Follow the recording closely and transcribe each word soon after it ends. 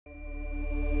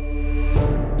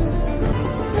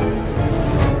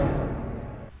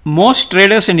Most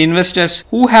traders and investors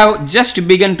who have just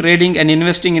begun trading and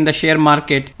investing in the share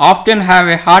market often have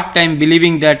a hard time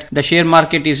believing that the share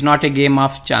market is not a game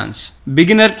of chance.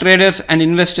 Beginner traders and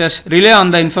investors rely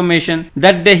on the information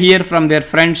that they hear from their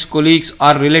friends, colleagues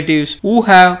or relatives who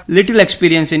have little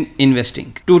experience in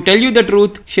investing. To tell you the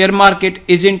truth, share market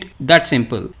isn't that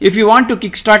simple. If you want to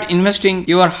kickstart investing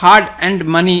your hard-earned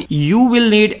money, you will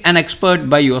need an expert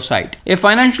by your side. A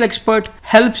financial expert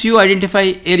helps you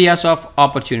identify areas of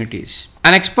opportunities.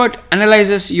 An expert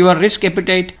analyzes your risk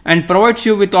appetite and provides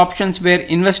you with options where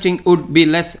investing would be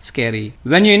less scary.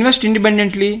 When you invest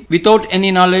independently without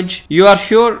any knowledge, you are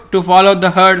sure to follow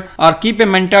the herd or keep a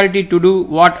mentality to do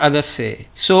what others say.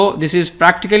 So this is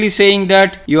practically saying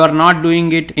that you are not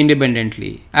doing it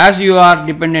independently, as you are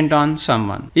dependent on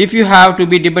someone. If you have to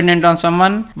be dependent on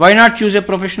someone, why not choose a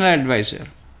professional advisor?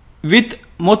 With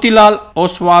Motilal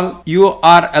Oswal, you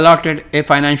are allotted a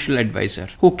financial advisor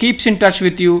who keeps in touch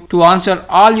with you to answer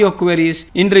all your queries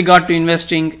in regard to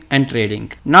investing and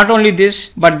trading. Not only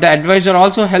this, but the advisor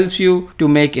also helps you to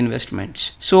make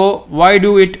investments. So why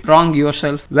do it wrong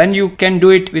yourself when you can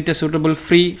do it with a suitable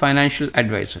free financial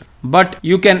advisor? But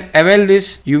you can avail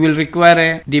this, you will require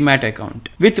a Demat account.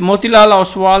 With Motilal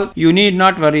Oswal, you need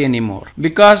not worry anymore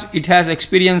because it has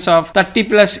experience of 30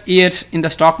 plus years in the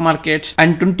stock markets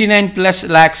and 29 plus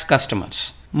lakhs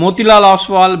customers. Motilal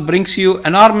Oswal brings you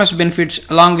enormous benefits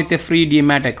along with a free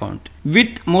Demat account.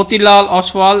 With Motilal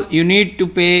Oswal, you need to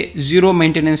pay zero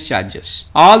maintenance charges.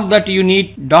 All that you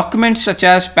need, documents such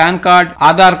as PAN card,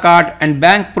 Aadhaar card and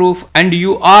bank proof, and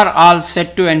you are all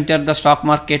set to enter the stock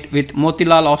market with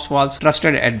Motilal Oswal's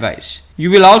trusted advice. You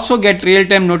will also get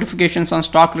real-time notifications on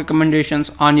stock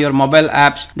recommendations on your mobile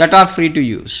apps that are free to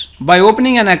use. By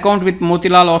opening an account with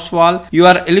Motilal Oswal, you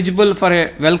are eligible for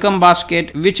a welcome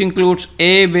basket which includes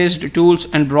AI-based tools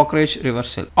and brokerage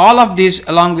reversal. All of these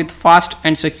along with fast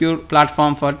and secure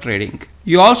platform for trading.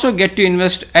 You also get to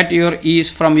invest at your ease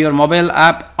from your mobile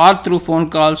app or through phone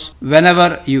calls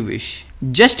whenever you wish.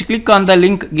 Just click on the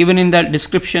link given in the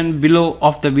description below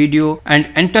of the video and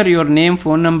enter your name,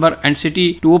 phone number and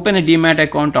city to open a Demat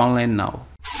account online now.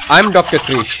 I'm Dr.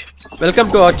 Krish. Welcome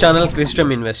to our channel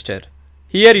Krishdom Investor.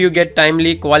 Here you get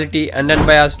timely, quality and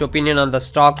unbiased opinion on the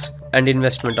stocks and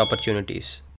investment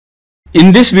opportunities.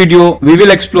 In this video, we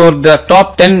will explore the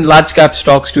top 10 large cap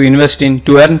stocks to invest in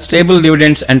to earn stable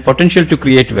dividends and potential to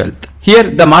create wealth.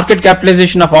 Here, the market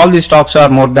capitalization of all these stocks are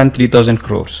more than 3,000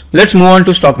 crores. Let's move on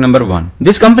to stock number 1.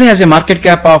 This company has a market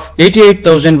cap of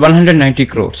 88,190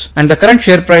 crores and the current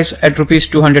share price at rupees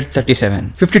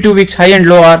 237. 52 weeks high and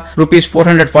low are rupees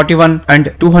 441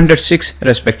 and 206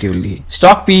 respectively.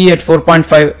 Stock PE at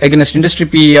 4.5 against industry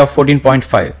PE of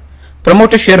 14.5.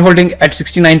 Promoter shareholding at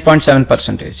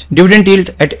 69.7%. Dividend yield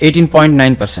at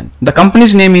 18.9%. The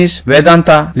company's name is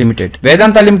Vedanta Limited.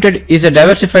 Vedanta Limited is a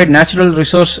diversified natural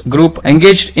resource group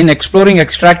engaged in exploring,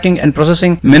 extracting and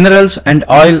processing minerals and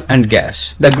oil and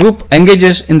gas. The group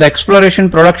engages in the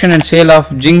exploration, production and sale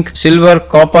of zinc, silver,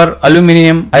 copper,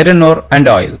 aluminium, iron ore and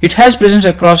oil. It has presence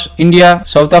across India,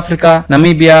 South Africa,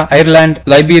 Namibia, Ireland,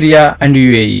 Liberia and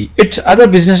UAE. Its other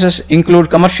businesses include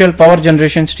commercial power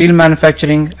generation, steel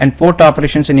manufacturing and port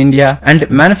operations in India and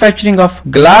manufacturing of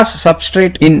glass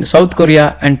substrate in South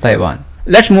Korea and Taiwan.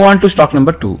 Let's move on to stock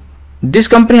number 2. This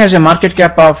company has a market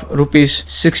cap of rupees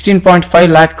 16.5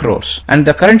 lakh crores and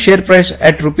the current share price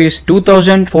at rupees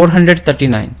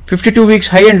 2,439. 52 weeks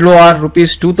high and low are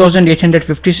rupees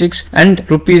 2,856 and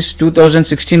rupees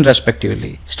 2,016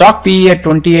 respectively. Stock PE at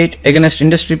 28 against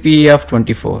industry PE of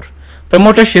 24.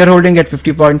 Promoter shareholding at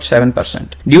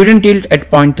 50.7%. Dividend yield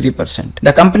at 0.3%.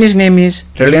 The company's name is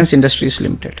Reliance Industries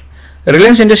Limited.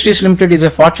 Reliance Industries Limited is a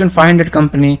Fortune 500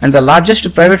 company and the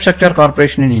largest private sector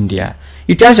corporation in India.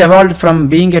 It has evolved from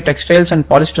being a textiles and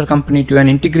polyester company to an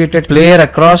integrated player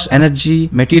across energy,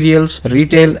 materials,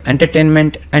 retail,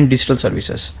 entertainment and digital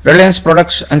services. Reliance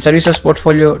products and services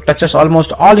portfolio touches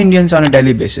almost all Indians on a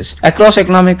daily basis across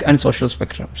economic and social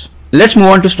spectrums. Let's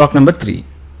move on to stock number 3.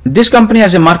 This company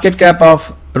has a market cap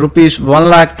of rupees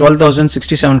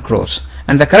 1,12,067 crores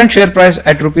and the current share price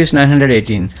at rupees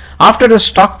 918. After the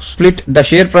stock split, the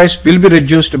share price will be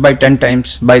reduced by 10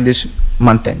 times by this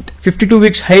month end. 52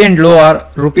 weeks high and low are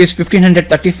rupees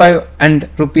 1535 and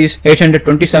rupees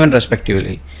 827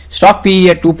 respectively. Stock PE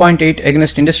at 2.8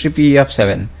 against industry PE of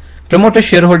 7. Promoter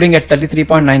shareholding at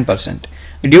 33.9%.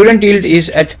 Dividend yield is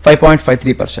at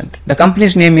 5.53%. The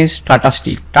company's name is Tata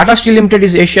Steel. Tata Steel Limited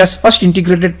is Asia's first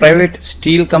integrated private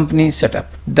steel company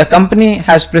setup. The company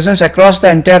has presence across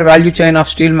the entire value chain of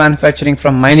steel manufacturing,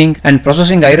 from mining and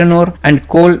processing iron ore and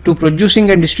coal to producing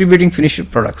and distributing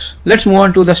finished products. Let's move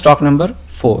on to the stock number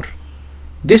 4.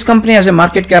 This company has a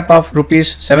market cap of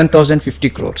rupees 7050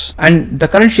 crores and the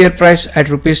current share price at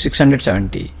rupees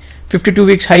 670. 52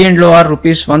 weeks high and low are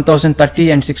rupees 1030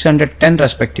 and 610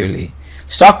 respectively.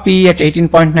 Stock PE at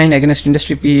 18.9 against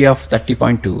industry PE of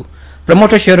 30.2.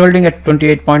 Promoter shareholding at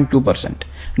 28.2%.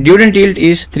 Dividend yield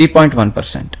is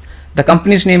 3.1%. The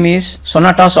company's name is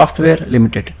Sonata Software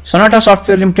Limited. Sonata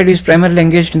Software Limited is primarily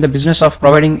engaged in the business of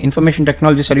providing information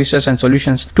technology services and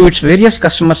solutions to its various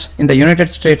customers in the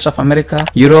United States of America,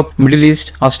 Europe, Middle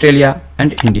East, Australia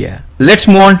and India. Let's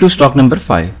move on to stock number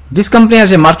 5. This company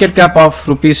has a market cap of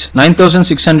rupees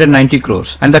 9690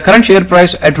 crores and the current share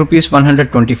price at rupees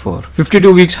 124.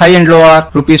 52 weeks high and low are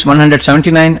rupees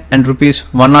 179 and rupees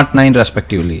 109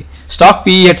 respectively. Stock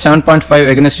PE at 7.5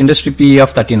 against industry PE of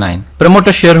 39.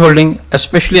 Promoter shareholding,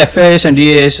 especially FIIs and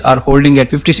EAs, are holding at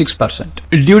 56%.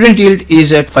 Dividend yield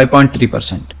is at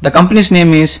 5.3%. The company's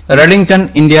name is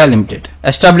Reddington India Limited.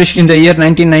 Established in the year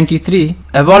 1993,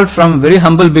 evolved from very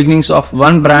humble beginnings of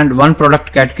one brand, one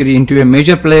product category into a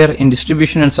major player in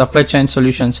distribution and supply chain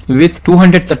solutions with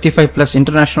 235 plus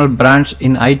international brands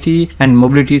in IT and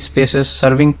mobility spaces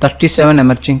serving 37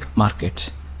 emerging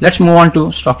markets. Let's move on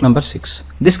to stock number 6.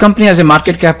 This company has a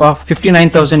market cap of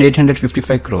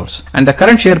 59,855 crores and the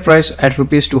current share price at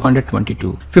rupees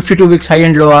 222. 52 weeks high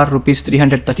and low are rupees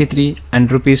 333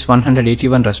 and rupees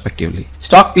 181 respectively.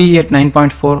 Stock PE at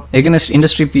 9.4 against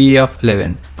industry PE of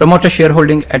 11. Promoter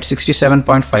shareholding at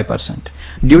 67.5%.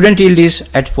 Dividend yield is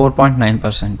at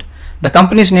 4.9%. The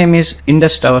company's name is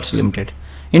Indus Towers Limited.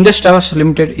 Indus Towers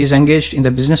Limited is engaged in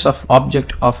the business of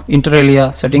object of inter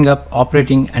alia, setting up,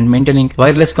 operating and maintaining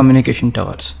wireless communication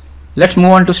towers. Let's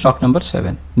move on to stock number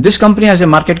 7. This company has a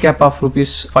market cap of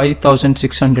rupees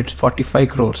 5645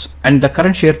 crores and the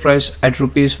current share price at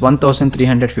rupees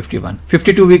 1351.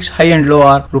 52 weeks high and low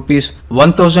are rupees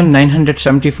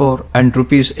 1974 and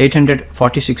rupees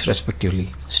 846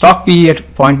 respectively. Stock PE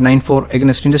at 0.94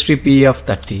 against industry PE of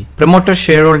 30. Promoter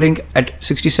shareholding at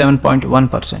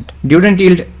 67.1%. Dividend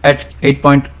yield at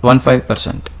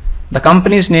 8.15%. The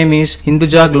company's name is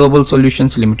Hinduja Global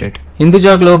Solutions Limited.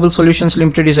 Hinduja Global Solutions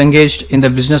Limited is engaged in the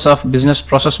business of business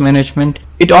process management.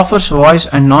 It offers voice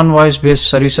and non-voice based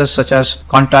services such as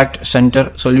contact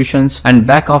center solutions and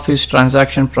back office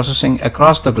transaction processing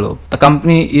across the globe. The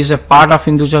company is a part of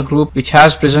Hinduja Group, which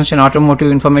has presence in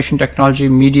automotive, information technology,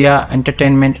 media,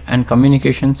 entertainment and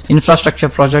communications, infrastructure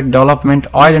project development,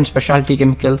 oil and specialty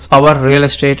chemicals, power, real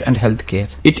estate and healthcare.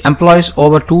 It employs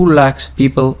over 2 lakhs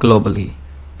people globally.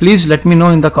 Please let me know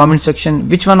in the comment section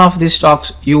which one of these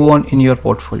stocks you own in your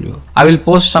portfolio. I will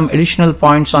post some additional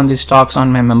points on these stocks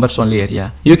on my members only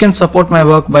area. You can support my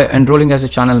work by enrolling as a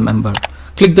channel member.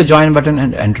 Click the join button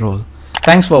and enroll.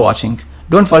 Thanks for watching.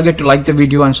 Don't forget to like the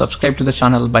video and subscribe to the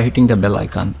channel by hitting the bell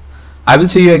icon. I will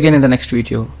see you again in the next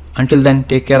video. Until then,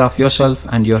 take care of yourself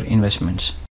and your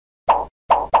investments.